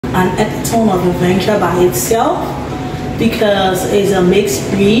an epitome of adventure by itself because it's a mixed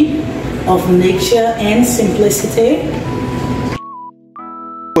breed of nature and simplicity.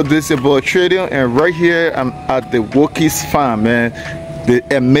 This is about trading, and right here I'm at the Urey's farm, man. The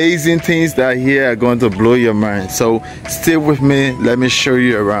amazing things that here are going to blow your mind. So stay with me, let me show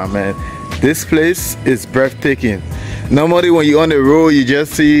you around, man. This place is breathtaking. Normally when you're on the road you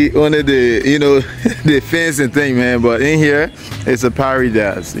just see only the, you know, the fence and thing, man, but in here it's a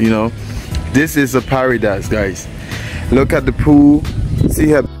paradise. You know, this is a paradise, guys. Look at the pool, see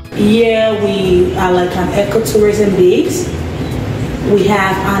how here we are like an ecotourism base. We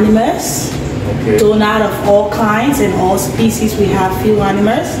have animals, donut of all kinds and all species. We have few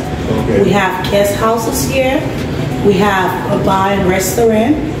animals. We have guest houses here. We have a bar and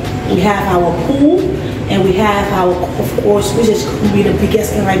restaurant. We have our pool, and we have our, of course, which is going to be the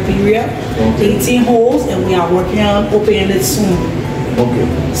biggest in Liberia, 18 holes, and we are working on opening it soon.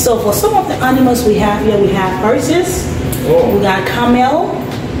 So for some of the animals we have here, we have horses, we got camel,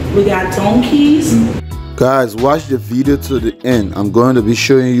 we got donkeys. Guys, watch the video to the end. I'm going to be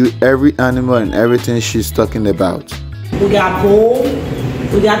showing you every animal and everything she's talking about. We got bull,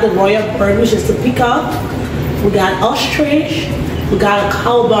 we got the royal bird, which is the peacock, we got ostrich, we got a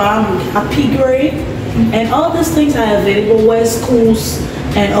cow barn, we got piggery, and all these things are available where schools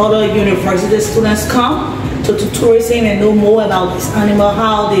and other university students come to tourism and know more about this animal,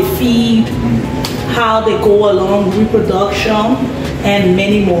 how they feed, how they go along reproduction, and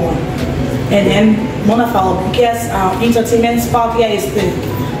many more. And then one of our biggest entertainment spot here is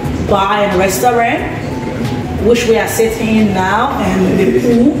the bar and restaurant, which we are sitting in now, and the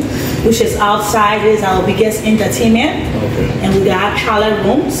pool, which is outside, is our biggest entertainment. And we got chalet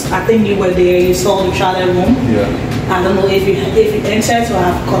rooms. I think you were there, you saw the chalet room. I don't know if you entered, so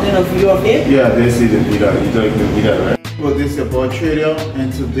I've gotten a view of it. Yeah, they see the video. You took the video, right? Well, this is about trader,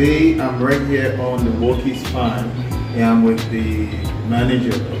 and today I'm right here on the Urey's farm, and I'm with the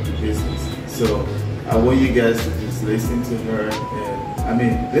manager of the business. So I want you guys to just listen to her, and I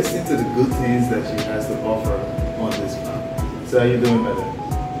mean, listen to the good things that she has to offer on this farm. So how you doing, madam?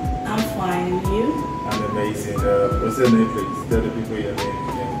 I'm fine, and you? I'm amazing. What's your name, please? Tell the people your name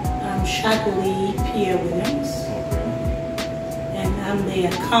again. I'm Shaguli Pierre Williams. And I'm the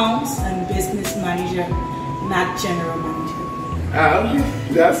accounts and business manager, not general manager.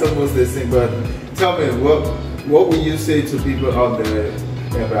 Okay. That's almost the same, but tell me, what would you say to people out there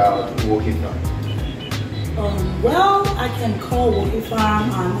about Urey Farm? Well, I can call Urey Farm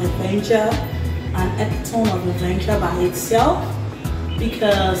an adventure, an epitome of adventure by itself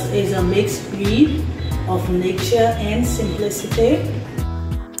because it's a mixed breed of nature and simplicity.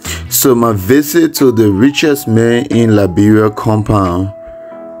 So my visit to the Richest Man in Liberia Compound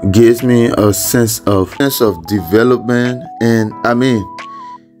gives me a sense of development, and I mean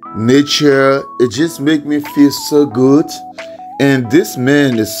nature. It just makes me feel so good. And this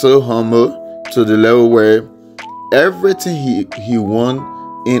man is so humble to the level where everything he want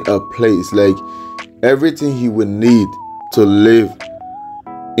in a place, like everything he would need to live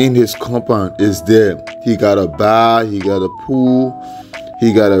in his compound is there. He got a bar, he got a pool,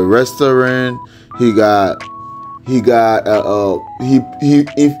 he got a restaurant, in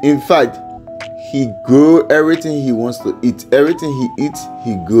fact, he grow everything he wants to eat. Everything he eats,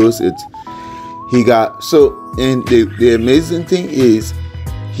 he grows it. He got, so, and the amazing thing is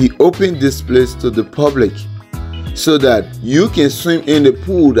he opened this place to the public so that you can swim in the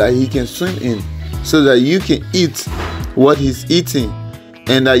pool that he can swim in, so that you can eat what he's eating,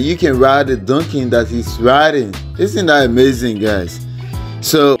 and that you can ride the donkey that he's riding. Isn't that amazing, guys?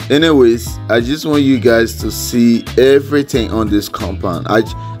 So anyways, I just want you guys to see everything on this compound.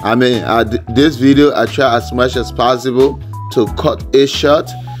 This video I try as much as possible to cut it short,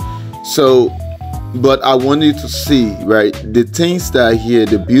 so but I want you to see, right, the things that are here,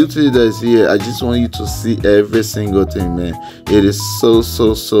 the beauty that's here. I just want you to see every single thing, man. It is so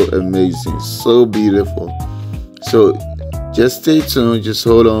amazing, so beautiful. So just stay tuned, just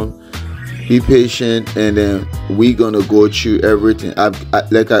hold on, be patient, and then we're gonna go through everything.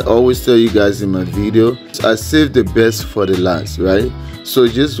 Like I always tell you guys in my video, I save the best for the last, right? So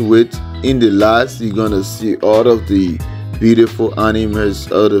just wait. In the last, you're gonna see all of the beautiful animals,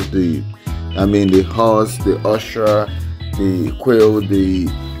 all of the, I mean, the horse, the usher, the quail, the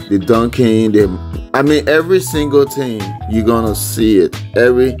donkey, I mean, every single thing you're gonna see it.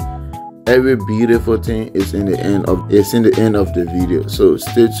 Every beautiful thing is in the end of the video. So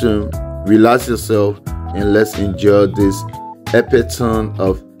stay tuned, relax yourself, and let's enjoy this epitome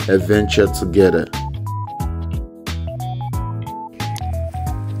of adventure together.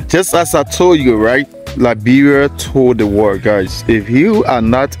 Just as I told you, right, Liberia told the world, guys, if you are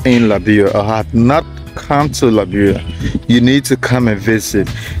not in Liberia or have not come to Liberia, you need to come and visit.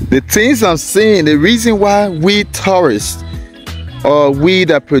 The things I'm saying, the reason why we tourists or we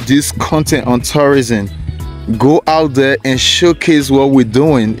that produce content on tourism go out there and showcase what we're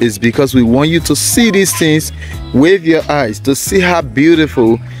doing is because we want you to see these things with your eyes, to see how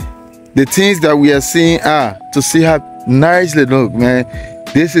beautiful the things that we are seeing are, to see how nice they look, man.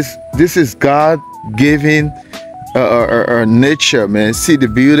 This is God given nature, man. See the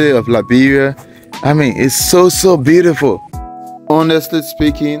beauty of Liberia. I mean, it's so beautiful. Honestly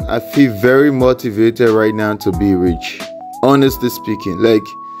speaking, I feel very motivated right now to be rich. Honestly speaking, like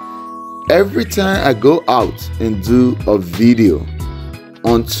every time I go out and do a video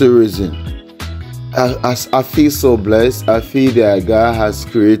on tourism, I feel so blessed. I feel that God has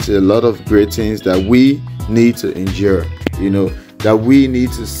created a lot of great things that we need to endure, that we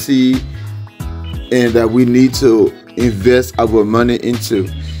need to see and that we need to invest our money into.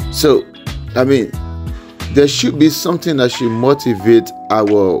 So, I mean, there should be something that should motivate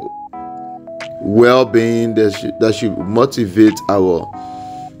our well-being, that should motivate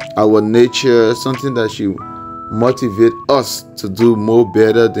our nature, something that should motivate us to do more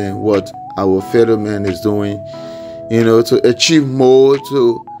better than what our fellow man is doing, to achieve more.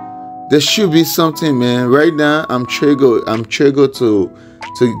 There should be something, man. Right now I'm triggered to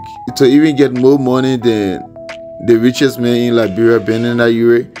even get more money than the richest man in Liberia, Benoni,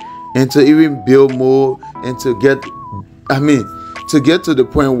 Urey, and to even build more and to get to the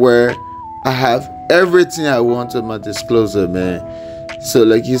point where I have everything I want at my disclosure, man. So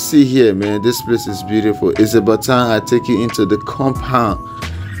like you see here, man, this place is beautiful. It's about time I take you into the compound,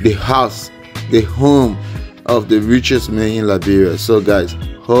 the house, the home of the richest man in Liberia. So guys,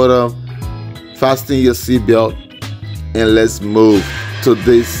 hold on, fasten your seatbelt, and let's move to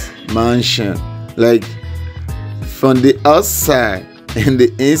this mansion. Like from the outside and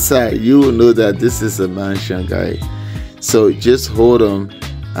the inside, you will know that this is a mansion, guys. So just hold on,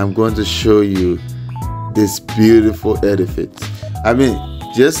 I'm going to show you this beautiful edifice. I mean,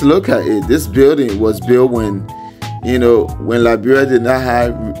 just look at it. This building was built when Liberia did not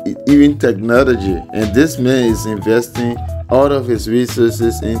have even technology, and this man is investing all of his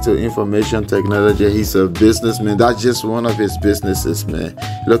resources into information technology. He's a businessman. That's just one of his businesses, man.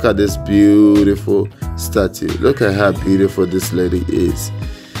 Look at this beautiful statue. Look at how beautiful this lady is.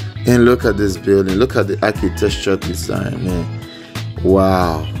 And look at this building. Look at the architectural design, man.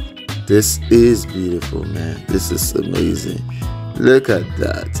 Wow. This is beautiful, man. This is amazing. Look at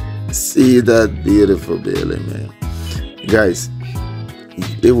that. See that beautiful building, man. Guys,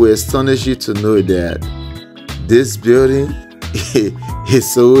 it will astonish you to know that this building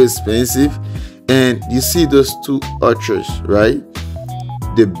is so expensive. And you see those two arches, right?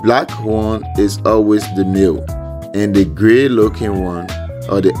 The black one is always the male, and the gray looking one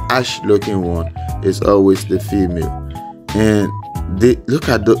or the ash looking one is always the female. And look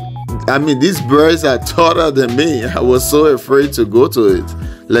at these birds are taller than me. I was so afraid to go to it.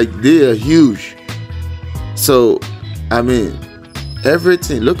 Like, they are huge. So I mean,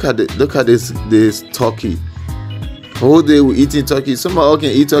 everything. Look at it. Look at this turkey. Whole day we're eating turkey. Some of us can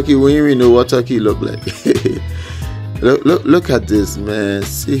eat turkey. We don't even know what turkey look like. look at this, man.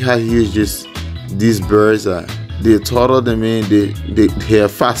 See how huge these birds are. They're taller than me. They are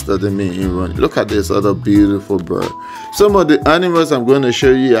faster than me in running. Look at this other beautiful bird. Some of the animals I'm going to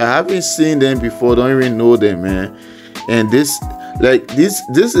show you, I haven't seen them before. Don't even know them, man. And this is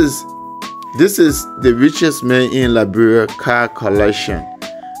the richest man in Liberia car collection.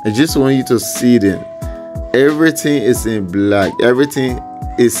 I just want you to see them. Everything is in black. Everything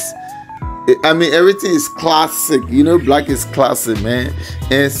is classic. Black is classic, man.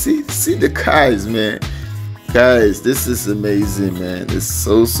 And see the cars, man. Guys, this is amazing, man. It's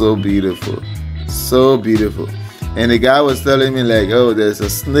so beautiful. So beautiful. And the guy was telling me, like, oh, there's a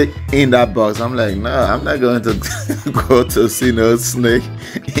snake in that box. I'm like, no, I'm not going to go to see no snake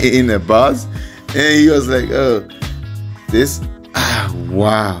in a box. And he was like, oh,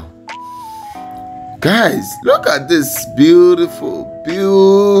 wow. Guys, look at this beautiful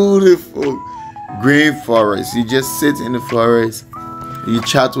green forest. You just sit in the forest, you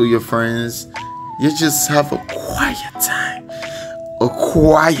chat with your friends, you just have a quiet time. A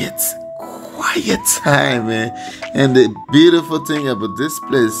quiet time, man. And the beautiful thing about this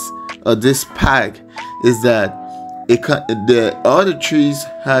place or this park is that all the trees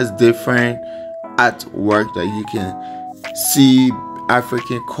has different artwork that you can see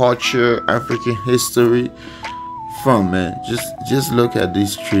African culture, African history from, man. Just look at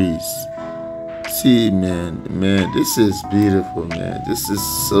these trees. See, man, this is beautiful, man. This is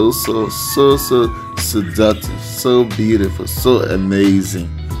so seductive, so beautiful, so amazing.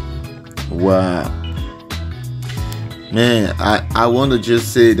 Wow. Man, I want to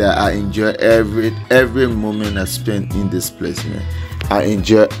just say that I enjoy every moment I spent in this place, man. I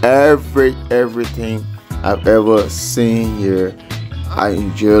enjoy everything I've ever seen here. I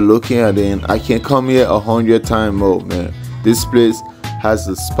enjoy looking at it, and I can come here 100 times more, man. This place has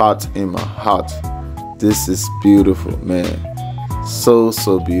a spot in my heart. This is beautiful, man. So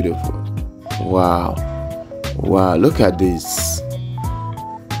beautiful. Wow. Look at this.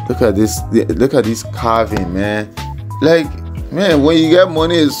 Look at this carving, man. Like, man, when you get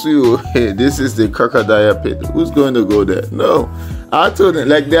money in Sue, hey, this is the crocodile pit. Who's going to go there? No. I told them,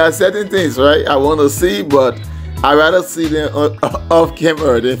 like, there are certain things, right, I want to see, but I'd rather see them off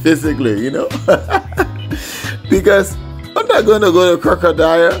camera than physically, you know? Because I'm not going to go to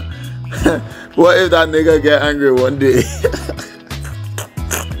crocodile. What if that nigga get angry one day?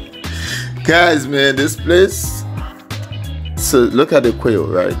 Guys, man, this place. So look at the quail,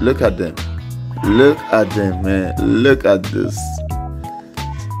 right? Look at them. Look at them, man. Look at this.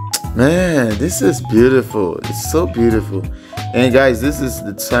 Man, this is beautiful. It's so beautiful. And guys, this is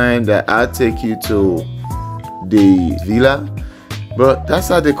the time that I take you to the villa. But that's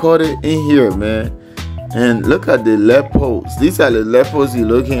how they call it in here, man. And look at the lepers. These are the lepers you're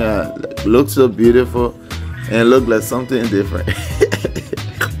looking at. Look so beautiful and look like something different.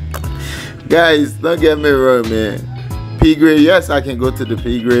 Guys, don't get me wrong, man. Piggery, yes, I can go to the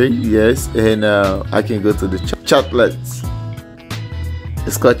piggery, yes, and I can go to the chocolates.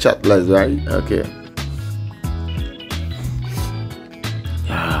 It's called chocolates, right? Okay.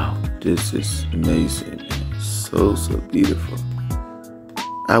 Wow, this is amazing. So beautiful.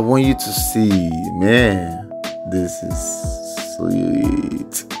 I want you to see, man. This is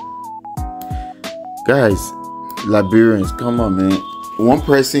sweet. Guys, Liberians, come on, man. One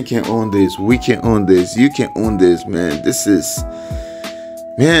person can own this. We can own this. You can own this, man. This is,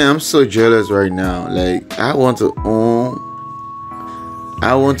 man, I'm so jealous right now. Like, I want to own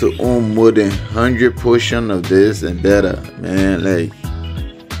more than 100 portion of this and better, man. Like,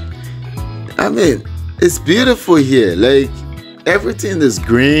 I mean, it's beautiful here. Like, everything is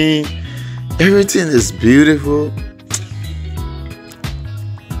green. Everything is beautiful.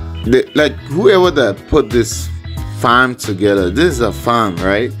 Like, whoever that put this farm together, this is a farm,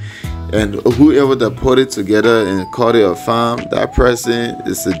 right? And whoever that put it together and called it a farm, that person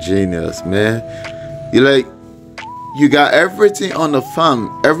is a genius, man. You got everything on the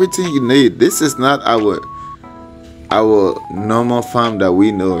farm, everything you need. This is not our normal farm that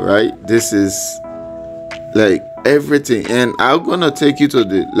we know, right? This is like everything. And I'm gonna take you to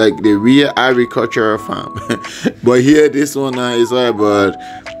the real agricultural farm. But here, this one is all about,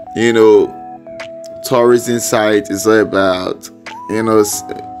 you know, tourism site. Is all about, you know,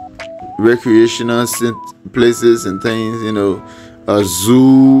 recreational places and things, you know, a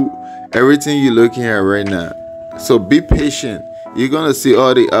zoo, everything you're looking at right now. So be patient. You're gonna see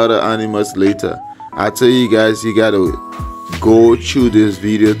all the other animals later. I tell you guys, you gotta go through this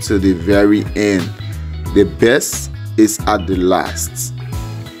video to the very end. The best is at the last.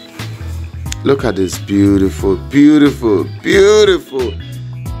 Look at this beautiful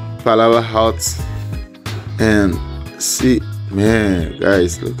flower hut. And see, man,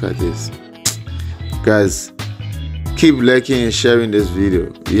 guys, look at this. Guys, keep liking and sharing this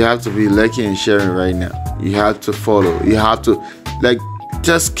video. You have to be liking and sharing right now. You have to follow. You have to, like,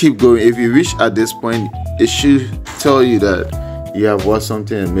 just keep going. If you reach at this point, it should tell you that you have watched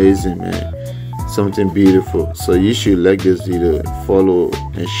something amazing, man. Something beautiful. So you should like this video, follow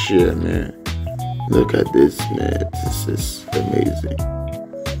and share, man. Look at this, man. This is amazing.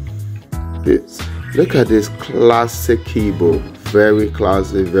 Look at this classic keyboard. Very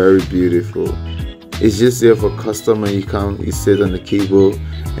classic, very beautiful. It's just there for customer. You come, you sit on the keyboard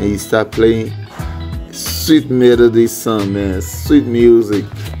and you start playing sweet melody song, man, sweet music,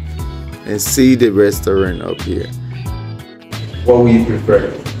 and see the restaurant up here. What would you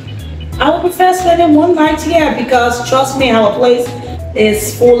prefer? I would prefer spending one night here because, trust me, our place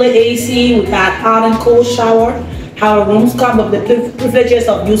is fully AC. We got hot and cold shower. Our rooms come with the privileges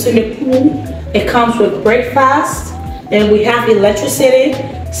of using the pool. It comes with breakfast, and we have electricity.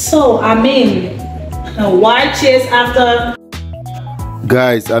 So, I mean, why chase after?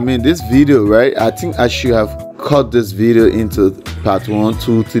 Guys, I mean, this video, right? I think I should have cut this video into part 1,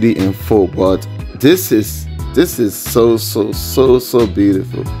 2, 3, and 4. But this is so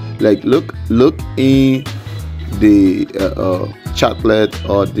beautiful. Like, look in the chocolate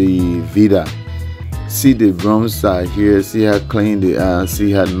or the Vida. see the rooms are here, see how clean they are,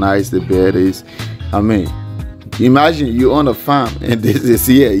 see how nice the bed is. I mean, imagine you on a farm and this is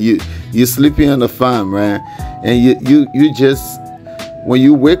here. You sleeping on the farm, right? And you just, when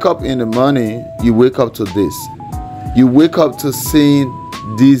you wake up in the morning, you wake up to this. You wake up to seeing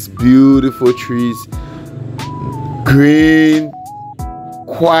these beautiful trees, green,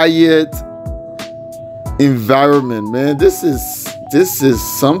 quiet environment, man. This is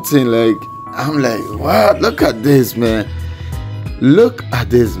something like, I'm like, wow, look at this, man. Look at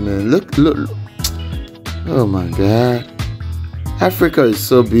this, man. Look. Oh my God. Africa is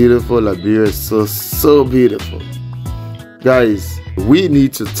so beautiful. Liberia is so beautiful. Guys, we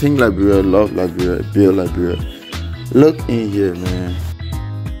need to think Liberia, love Liberia, build Liberia. Look in here, man.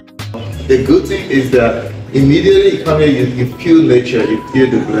 The good thing is that immediately you come here, you feel nature, you feel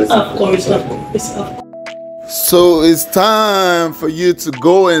the blessing. Of course. So it's time for you to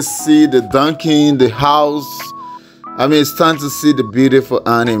go and see the Dunkin', the house. I mean, it's time to see the beautiful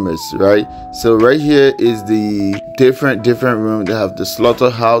animals, right? So right here is the different room. They have the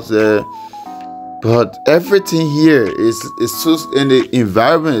slaughterhouse there, but everything here is so, and the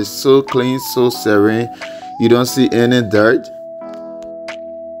environment is so clean, so serene. You don't see any dirt.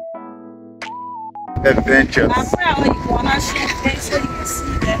 Adventures.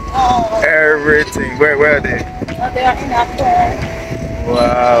 Everything. Where are they? They are in that corner.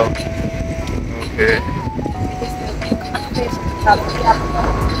 Wow. Okay.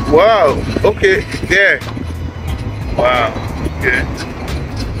 Wow. Okay. There. Wow. Okay.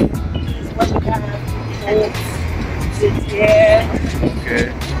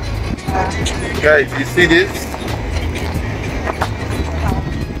 Okay. Guys, you see this?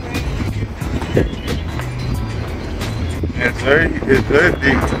 It's very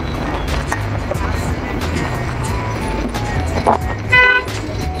big.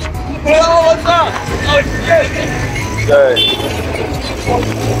 Oh, what's up? Oh, shit.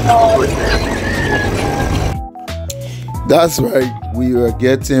 That's right. We are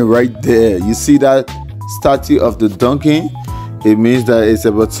getting right there. You see that statue of the donkey? It means that it's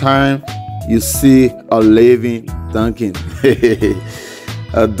about time you see a living donkey.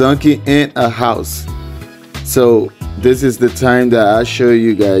 A donkey in a house. So this is the time that I show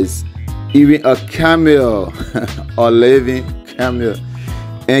you guys even a camel, a living camel.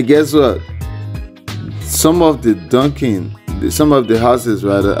 And guess what? Some of the houses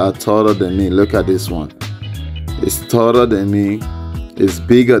rather are taller than me. Look at this one. It's taller than me. It's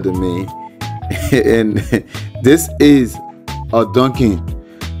bigger than me. And this is a donkey.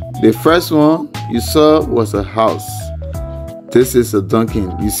 The first one you saw was a house. This is a donkey.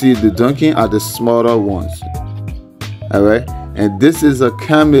 You see, the donkey are the smaller ones. All right, and this is a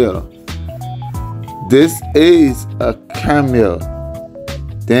camel. This is a camel.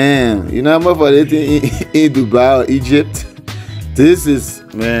 Damn, you know how much for anything in Dubai or Egypt? This is,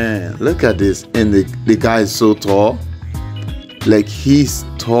 man, look at this. And the guy is so tall. Like, he's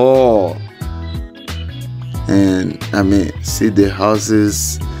tall. And I mean, see the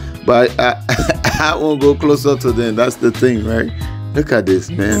houses. But I won't go closer to them. That's the thing, right? Look at this,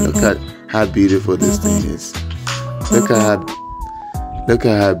 man. Look at how beautiful this thing is. Look at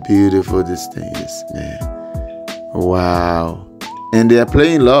how beautiful this thing is, man. Wow. And they are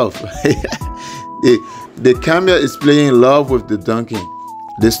playing love. The camel is playing love with the donkey.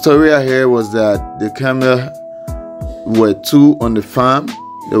 The story I heard was that the camel were two on the farm.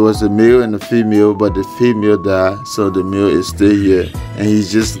 There was a male and a female, but the female died, so the male is still here, and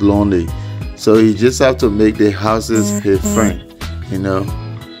he's just lonely. So he just have to make the houses his friend, you know.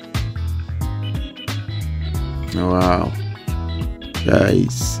 Wow,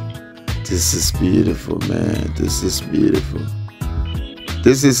 guys, this is beautiful, man. This is beautiful.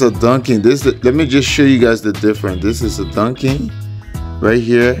 This is a donkey. Let me just show you guys the difference. This is a donkey right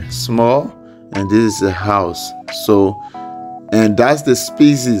here, small, and this is a house. So, and that's the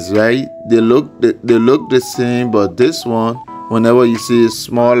species, right? They look the same, but this one, whenever you see it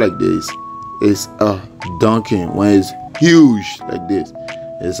small like this, it's a donkey. When it's huge like this,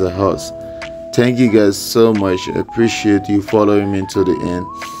 it's a horse. Thank you guys so much. I appreciate you following me to the end.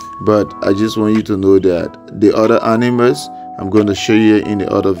 But I just want you to know that the other animals, I'm going to show you in the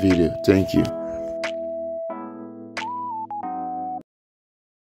other video. Thank you.